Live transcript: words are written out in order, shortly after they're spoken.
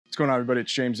What's going on, everybody?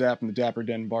 It's James Zapp from the Dapper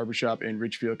Den Barbershop in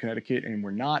Ridgefield, Connecticut, and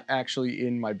we're not actually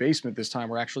in my basement this time.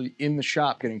 We're actually in the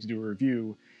shop getting to do a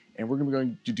review, and we're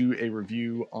going to do a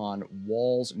review on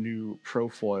WAHL's new pro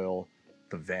foil,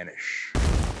 the Vanish.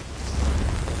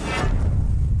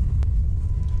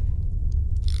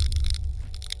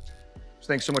 So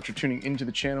thanks so much for tuning into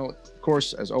the channel. Of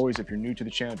course, as always, if you're new to the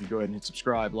channel, if you go ahead and hit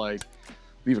subscribe, like,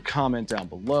 leave a comment down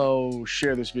below,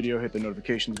 share this video, hit the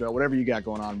notifications bell, whatever you got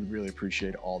going on, we really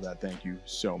appreciate all that. Thank you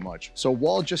so much. So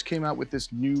WAHL just came out with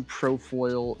this new pro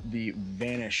foil, the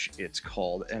Vanish it's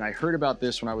called. And I heard about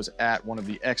this when I was at one of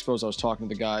the expos. I was talking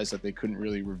to the guys that they couldn't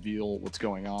really reveal what's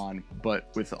going on,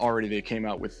 but they came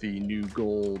out with the new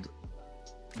gold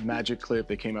magic clip.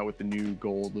 They came out with the new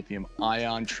gold lithium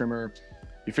ion trimmer.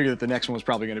 You figure that the next one was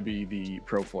probably going to be the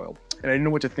pro foil. And I didn't know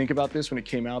what to think about this when it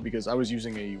came out because I was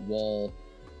using a WAHL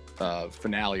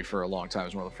Finale for a long time. It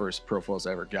was one of the first pro foils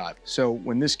I ever got. So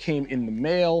when this came in the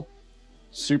mail,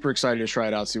 super excited to try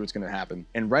it out, see what's going to happen.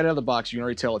 And right out of the box, you can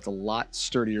already tell it's a lot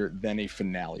sturdier than a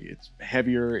Finale. It's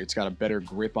heavier, it's got a better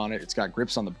grip on it. It's got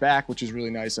grips on the back, which is really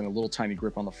nice, and a little tiny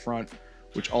grip on the front,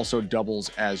 which also doubles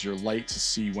as your light to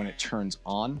see when it turns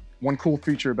on. One cool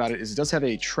feature about it is it does have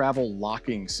a travel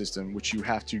locking system, which you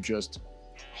have to just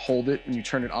hold it and you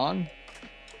turn it on,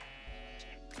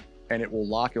 and it will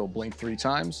lock. It will blink 3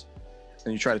 times.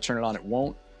 Then you try to turn it on, it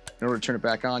won't. In order to turn it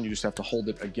back on, you just have to hold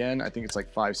it again. I think it's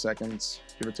like 5 seconds,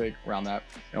 give or take, around that,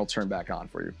 and it'll turn back on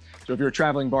for you. So if you're a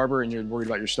traveling barber and you're worried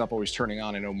about your stuff always turning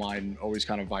on, I know mine always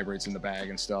kind of vibrates in the bag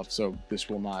and stuff, so this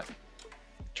will not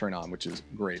turn on, which is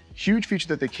great. Huge feature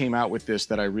that they came out with this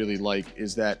that I really like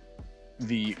is that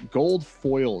the gold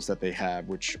foils that they have,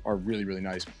 which are really, really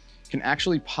nice, can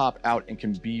actually pop out and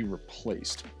can be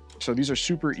replaced. So these are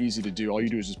super easy to do. All you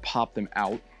do is just pop them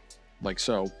out like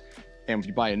so. And if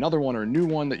you buy another one or a new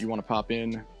one that you want to pop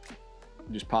in, you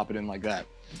just pop it in like that.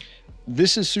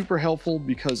 This is super helpful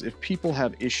because if people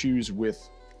have issues with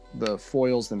the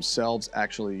foils themselves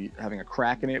actually having a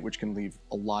crack in it, which can leave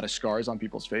a lot of scars on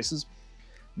people's faces,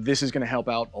 this is going to help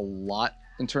out a lot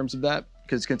in terms of that,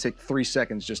 because it's going to take 3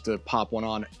 seconds just to pop one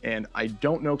on. And I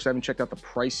don't know, because I haven't checked out the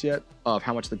price yet of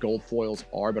how much the gold foils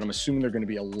are, but I'm assuming they're going to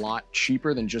be a lot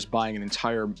cheaper than just buying an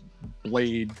entire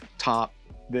blade top.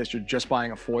 You're just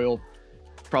buying a foil.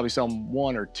 Probably sell them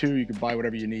 1 or 2. You could buy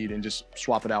whatever you need and just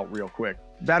swap it out real quick.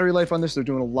 Battery life on this, they're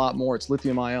doing a lot more. It's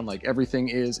lithium ion like everything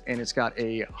is, and it's got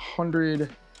a 100+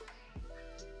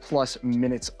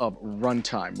 minutes of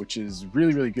runtime, which is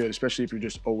really, really good, especially if you're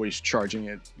just always charging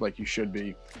it like you should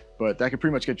be. But that could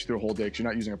pretty much get you through a whole day because you're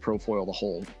not using a pro foil the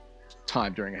whole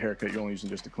time during a haircut. You're only using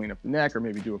just to clean up the neck or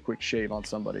maybe do a quick shave on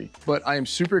somebody. But I am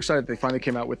super excited they finally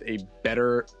came out with a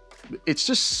better, it's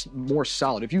just more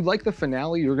solid. If you like the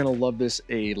Finale, you're gonna love this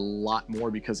a lot more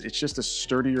because it's just a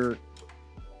sturdier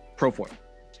pro foil.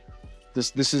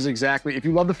 This is exactly, if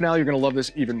you love the Finale, you're gonna love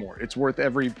this even more. It's worth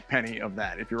every penny of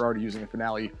that if you're already using a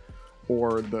Finale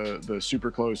or the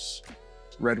super close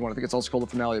red one. I think it's also called the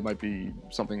Finale. It might be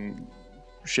something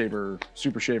shaver,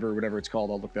 super shaver, whatever it's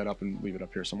called. I'll look that up and leave it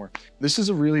up here somewhere. This is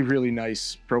a really, really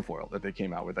nice pro foil that they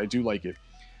came out with. I do like it.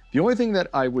 The only thing that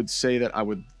I would say that I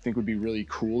would think would be really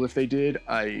cool if they did,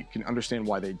 I can understand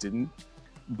why they didn't,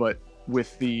 but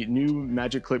with the new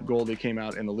Magic Clip Gold they came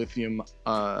out and the lithium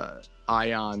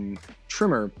ion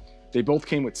trimmer, they both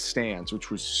came with stands, which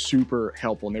was super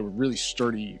helpful, and they were really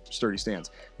sturdy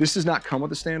stands. This does not come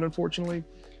with a stand, unfortunately.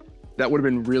 That would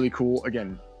have been really cool.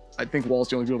 Again, I think WAHL's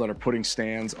the only people that are putting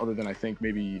stands, other than I think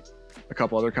maybe a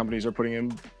couple other companies are putting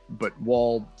in, but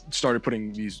WAHL started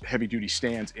putting these heavy duty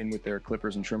stands in with their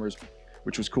clippers and trimmers,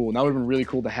 which was cool. And that would have been really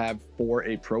cool to have for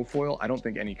a pro foil. I don't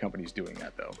think any company's doing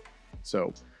that though.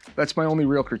 So that's my only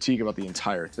real critique about the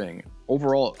entire thing.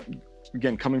 Overall,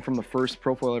 again, coming from the first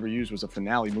pro foil I ever used was a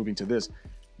Finale, moving to this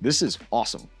is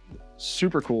awesome.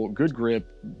 Super cool, good grip,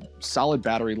 solid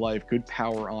battery life, good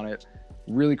power on it.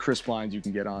 Really crisp lines you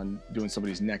can get on doing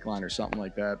somebody's neckline or something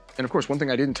like that. And of course, one thing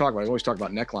I didn't talk about, I always talk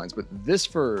about necklines, but this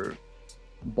for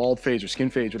bald fades or skin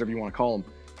fades, whatever you want to call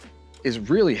them, is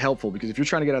really helpful because if you're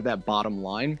trying to get out that bottom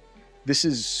line, this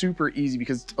is super easy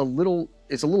because it's a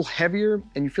little heavier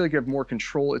and you feel like you have more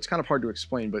control. It's kind of hard to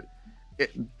explain, but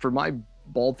for my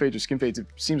bald fades or skin fades, it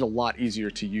seems a lot easier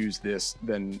to use this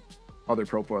than other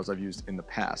pro foils I've used in the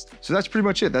past. So that's pretty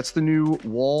much it. That's the new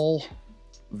WAHL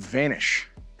Vanish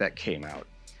that came out.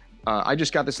 I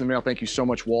just got this in the mail. Thank you so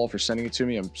much, WAHL, for sending it to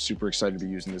me. I'm super excited to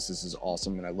be using this. This is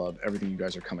awesome, and I love everything you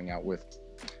guys are coming out with.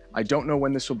 I don't know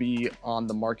when this will be on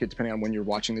the market, depending on when you're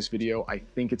watching this video. I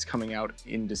think it's coming out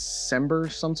in December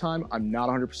sometime. I'm not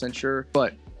 100% sure,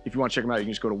 but if you want to check them out, you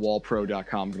can just go to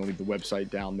wahlpro.com. I'm going to leave the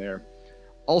website down there.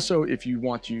 Also, if you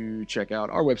want to check out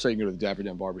our website, you can go to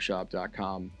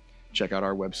thedapperdembarbershop.com. Check out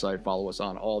our website, follow us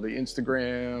on all the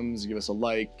Instagrams, give us a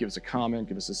like, give us a comment,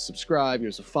 give us a subscribe, give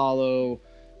us a follow,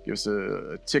 give us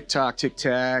a TikTok,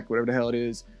 tic-tac, whatever the hell it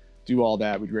is. Do all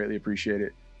that. We'd greatly appreciate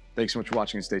it. Thanks so much for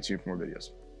watching and stay tuned for more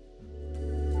videos.